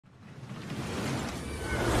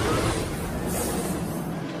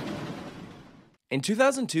In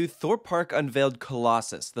 2002, Thorpe Park unveiled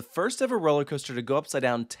Colossus, the first ever roller coaster to go upside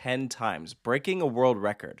down 10 times, breaking a world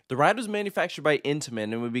record. The ride was manufactured by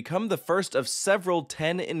Intamin and would become the first of several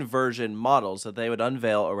 10 inversion models that they would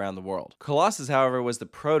unveil around the world. Colossus, however, was the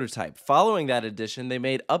prototype. Following that edition, they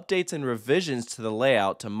made updates and revisions to the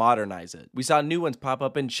layout to modernize it. We saw new ones pop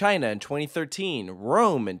up in China in 2013,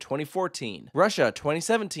 Rome in 2014, Russia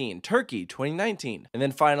 2017, Turkey 2019, and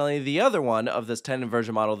then finally the other one of this 10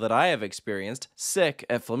 inversion model that I have experienced, Sick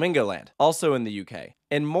at Flamingo Land, also in the UK.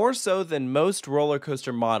 And more so than most roller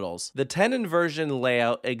coaster models, the 10 inversion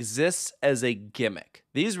layout exists as a gimmick.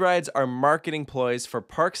 These rides are marketing ploys for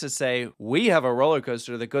parks to say, we have a roller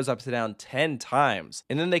coaster that goes upside down 10 times.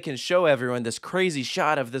 And then they can show everyone this crazy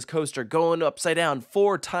shot of this coaster going upside down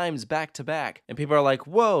 4 times back to back. And people are like,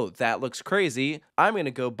 whoa, that looks crazy. I'm going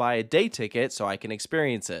to go buy a day ticket so I can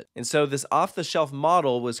experience it. And so this off-the-shelf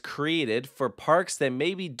model was created for parks that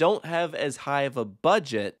maybe don't have as high of a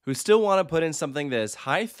budget, who still want to put in something that is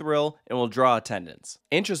high thrill and will draw attendance.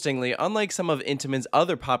 Interestingly, unlike some of Intamin's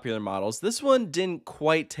other popular models, this one didn't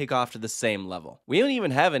quite take off to the same level. We don't even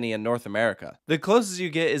have any in North America. The closest you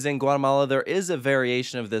get is in Guatemala. There is a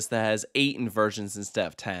variation of this that has 8 inversions instead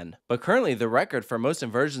of 10. But currently, the record for most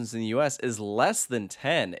inversions in the US is less than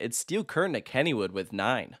 10. It's Steel Curtain at Kennywood with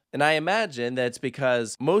 9. And I imagine that it's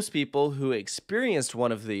because most people who experienced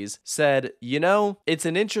one of these said, you know, it's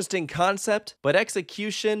an interesting concept, but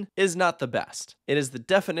execution is not the best. It is the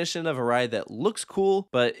definition of a ride that looks cool,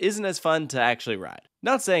 but isn't as fun to actually ride.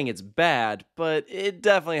 Not saying it's bad, but it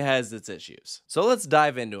definitely has its issues. So let's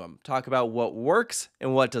dive into them, talk about what works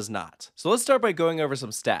and what does not. So let's start by going over some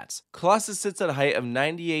stats. Colossus sits at a height of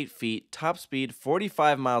 98 feet, top speed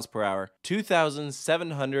 45 miles per hour,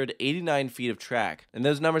 2,789 feet of track, and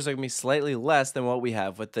those numbers are going to be slightly less than what we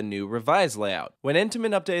have with the new revised layout. When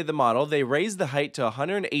Intamin updated the model, they raised the height to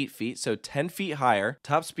 108 feet, so 10 feet higher,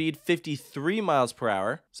 top speed 53 miles per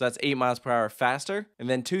hour, so that's 8 miles per hour faster, and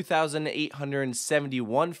then 2,871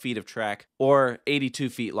 feet of track, or 82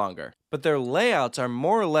 feet longer. But their layouts are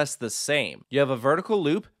more or less the same. You have a vertical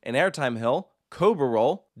loop, an airtime hill, cobra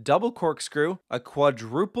roll, double corkscrew, a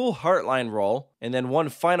quadruple heartline roll, and then one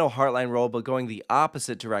final heartline roll but going the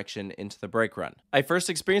opposite direction into the brake run. I first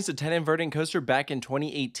experienced a 10 inverting coaster back in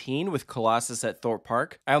 2018 with Colossus at Thorpe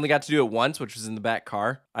Park. I only got to do it once, which was in the back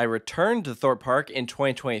car. I returned to Thorpe Park in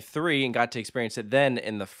 2023 and got to experience it then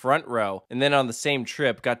in the front row, and then on the same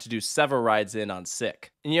trip got to do several rides in on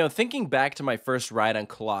Sick. And you know, thinking back to my first ride on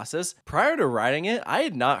Colossus, prior to riding it, I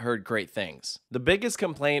had not heard great things. The biggest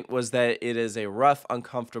complaint was that it is a rough,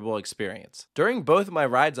 uncomfortable experience. During both of my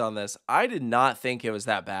rides on this, I did not think it was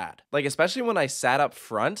that bad. Like, especially when I sat up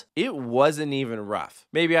front, it wasn't even rough.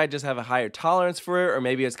 Maybe I just have a higher tolerance for it, or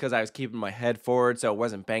maybe it's because I was keeping my head forward so it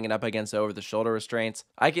wasn't banging up against the over-the-shoulder restraints.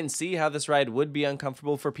 I can see how this ride would be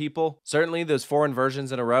uncomfortable for people. Certainly, those 4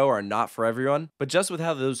 inversions in a row are not for everyone, but just with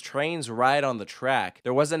how those trains ride on the track,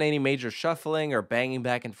 there wasn't any major shuffling or banging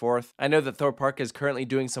back and forth. I know that Thorpe Park is currently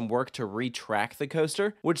doing some work to retrack the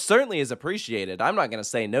coaster, which certainly is appreciated. I'm not going to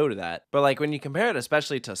say no to that. But like when you compare it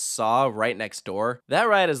especially to Saw right next door, that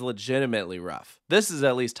ride is legitimately rough. This is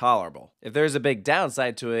at least tolerable. If there's a big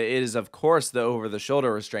downside to it, it is of course the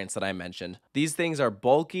over-the-shoulder restraints that I mentioned. These things are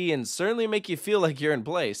bulky and certainly make you feel like you're in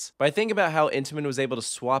place. But I think about how Intamin was able to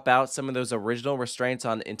swap out some of those original restraints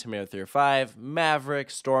on Intamin 305,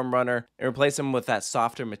 Maverick, Storm Runner, and replace them with that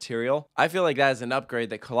softer material. I feel like that is an upgrade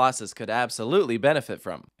that Colossus could absolutely benefit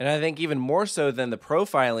from. And I think even more so than the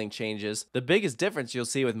profiling changes, the biggest difference you'll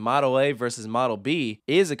see with Model A versus Model B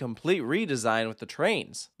is a complete redesign with the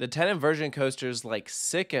trains. The 10 inversion coasters like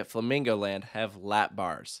Sick at Flamingo Land have lap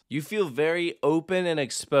bars. You feel very open and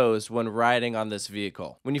exposed when riding on this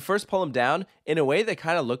vehicle. When you first pull them down, in a way they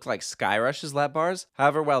kind of look like Skyrush's lap bars.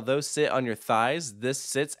 However, while those sit on your thighs, this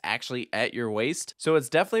sits actually at your waist. So it's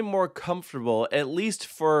definitely more comfortable, at least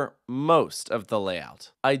for most of the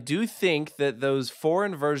layout. I do think that those 4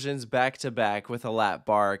 inversions back to back with a lap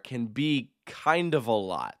bar can be kind of a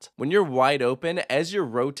lot. When you're wide open, as you're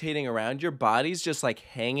rotating around, your body's just like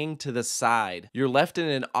hanging to the side. You're left in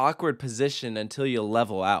an awkward position until you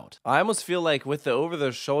level out. I almost feel like with the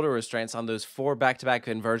over-the-shoulder restraints on those 4 back-to-back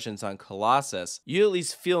inversions on Colossus, you at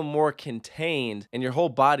least feel more contained and your whole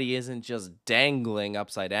body isn't just dangling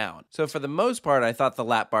upside down. So for the most part, I thought the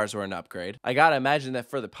lap bars were an upgrade. I gotta imagine that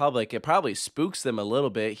for the public, it probably spooks them a little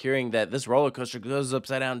bit hearing that this roller coaster goes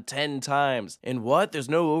upside down 10 times. And what? There's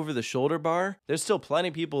no over-the-shoulder bar? There's still plenty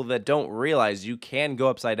of people that don't realize you can go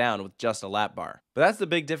upside down with just a lap bar. But that's the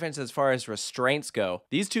big difference as far as restraints go.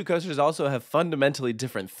 These two coasters also have fundamentally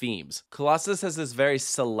different themes. Colossus has this very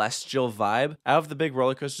celestial vibe. Out of the big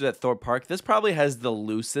roller coasters at Thorpe Park, this probably has the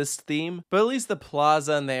loosest theme, but at least the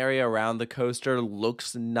plaza and the area around the coaster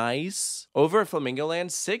looks nice. Over at Flamingo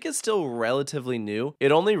Land, Sick is still relatively new.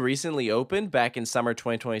 It only recently opened back in summer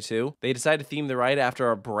 2022. They decided to theme the ride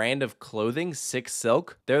after a brand of clothing, Sick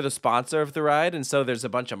Silk. They're the sponsor of the ride, and so there's a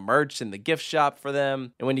bunch of merch in the gift shop for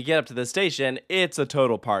them. And when you get up to the station, it's a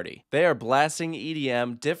total party. They are blasting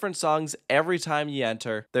EDM, different songs every time you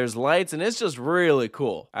enter. There's lights, and it's just really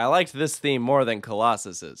cool. I liked this theme more than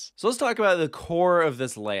Colossus's. So let's talk about the core of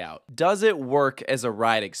this layout. Does it work as a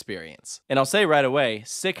ride experience? And I'll say right away,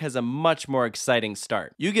 Sick has a much more exciting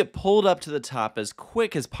start. You get pulled up to the top as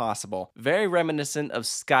quick as possible, very reminiscent of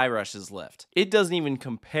Skyrush's lift. It doesn't even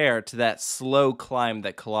compare to that slow climb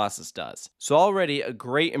that Colossus does. So already a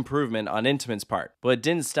great improvement on Intamin's part, but it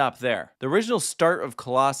didn't stop there. The original start of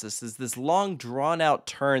Colossus is this long drawn out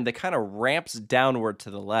turn that kind of ramps downward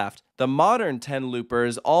to the left. The modern 10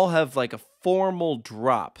 loopers all have like a formal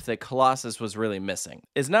drop that Colossus was really missing.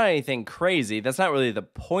 It's not anything crazy, that's not really the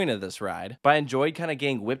point of this ride, but I enjoyed kind of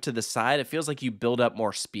getting whipped to the side. It feels like you build up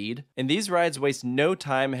more speed. And these rides waste no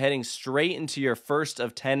time heading straight into your first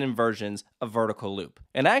of 10 inversions of vertical loop.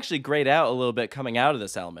 And I actually grayed out a little bit coming out of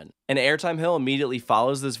this element. An airtime hill immediately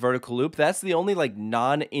follows this vertical loop. That's the only like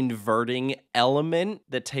non-inverting element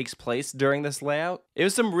that takes place during this layout. It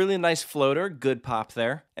was some really nice floater, good pop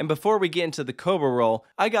there. And before we get into the Cobra Roll,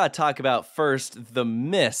 I gotta talk about first the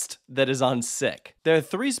mist that is on Sick. There are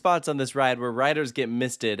 3 spots on this ride where riders get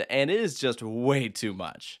misted, and it is just way too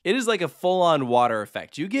much. It is like a full-on water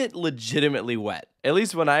effect. You get legitimately wet. At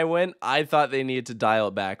least when I went, I thought they needed to dial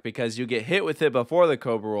it back because you get hit with it before the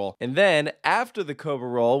Cobra Roll. And then after the Cobra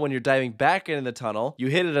Roll, when you're diving back into the tunnel, you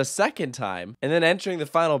hit it a second time. And then entering the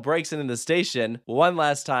final breaks into the station, one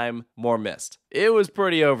last time, more mist. It was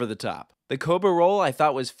pretty over the top. The Cobra Roll I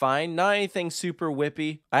thought was fine, not anything super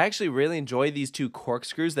whippy. I actually really enjoy these 2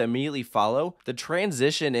 corkscrews that immediately follow. The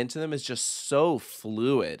transition into them is just so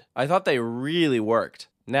fluid. I thought they really worked.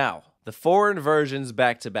 Now, the 4 inversions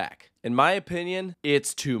back to back. In my opinion,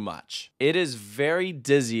 it's too much. It is very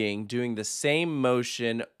dizzying doing the same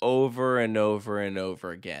motion over and over and over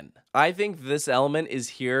again. I think this element is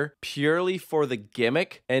here purely for the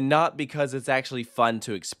gimmick and not because it's actually fun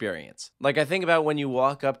to experience. Like I think about when you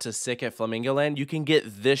walk up to Sick at Flamingo Land, you can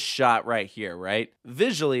get this shot right here, right?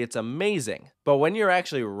 Visually, it's amazing. But when you're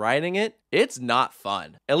actually riding it, it's not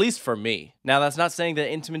fun. At least for me. Now, that's not saying that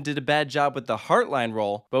Intamin did a bad job with the Heartline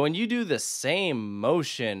roll, but when you do the same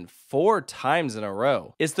motion 4 times in a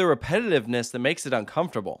row, it's the repetitiveness that makes it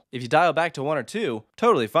uncomfortable. If you dial back to 1 or 2,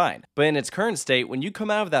 totally fine. But in its current state, when you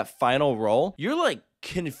come out of that final roll, you're like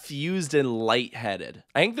confused and lightheaded.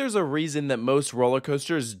 I think there's a reason that most roller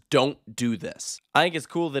coasters don't do this. I think it's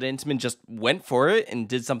cool that Intamin just went for it and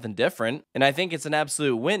did something different, and I think it's an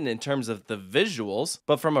absolute win in terms of the visuals,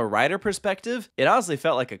 but from a rider perspective, it honestly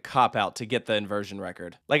felt like a cop-out to get the inversion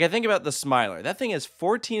record. Like I think about the Smiler, that thing has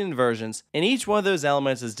 14 inversions, and each one of those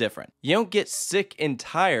elements is different. You don't get sick and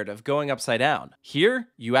tired of going upside down. Here,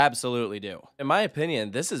 you absolutely do. In my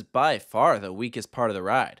opinion, this is by far the weakest part of the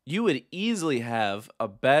ride. You would easily have a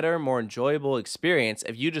better, more enjoyable experience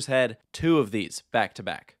if you just had 2 of these back to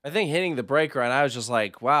back. I think hitting the brake run, I was just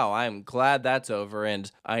like, wow, I'm glad that's over and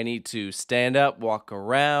I need to stand up, walk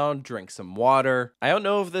around, drink some water. I don't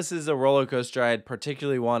know if this is a roller coaster I'd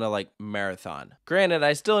particularly want to like marathon. Granted,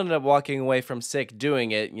 I still ended up walking away from Sick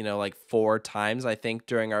doing it, like 4 times, I think,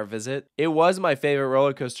 during our visit. It was my favorite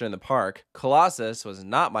roller coaster in the park. Colossus was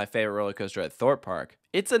not my favorite roller coaster at Thorpe Park.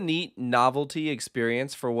 It's a neat novelty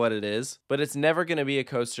experience for what it is, but it's never going to be a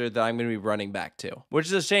coaster that I'm going to be running back to. Which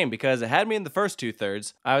is a shame because it had me in the first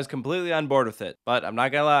 2/3. I was completely on board with it, but I'm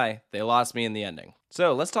not going to lie, they lost me in the ending.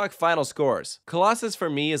 So let's talk final scores. Colossus for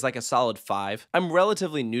me is like a solid 5. I'm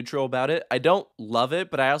relatively neutral about it. I don't love it,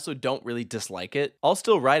 but I also don't really dislike it. I'll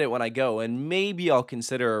still ride it when I go, and maybe I'll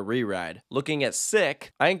consider a re-ride. Looking at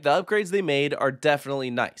Sick, I think the upgrades they made are definitely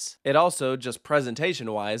nice. It also, just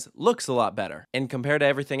presentation-wise, looks a lot better. And compared to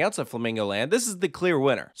everything else at Flamingo Land, this is the clear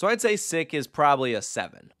winner. So I'd say Sick is probably a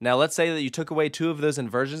 7. Now let's say that you took away 2 of those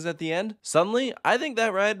inversions at the end. Suddenly, I think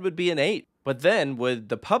that ride would be an 8. But then, would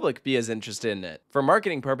the public be as interested in it? For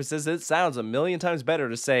marketing purposes, it sounds a million times better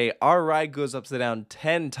to say our ride goes upside down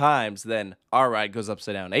 10 times than our ride goes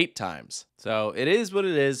upside down 8 times. So it is what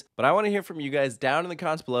it is, but I want to hear from you guys down in the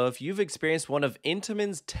comments below if you've experienced one of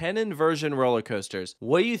Intamin's 10 inversion roller coasters.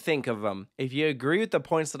 What do you think of them? If you agree with the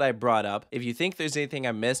points that I brought up, if you think there's anything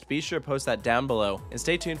I missed, be sure to post that down below. And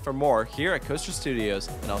stay tuned for more here at Coaster Studios,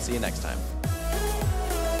 and I'll see you next time.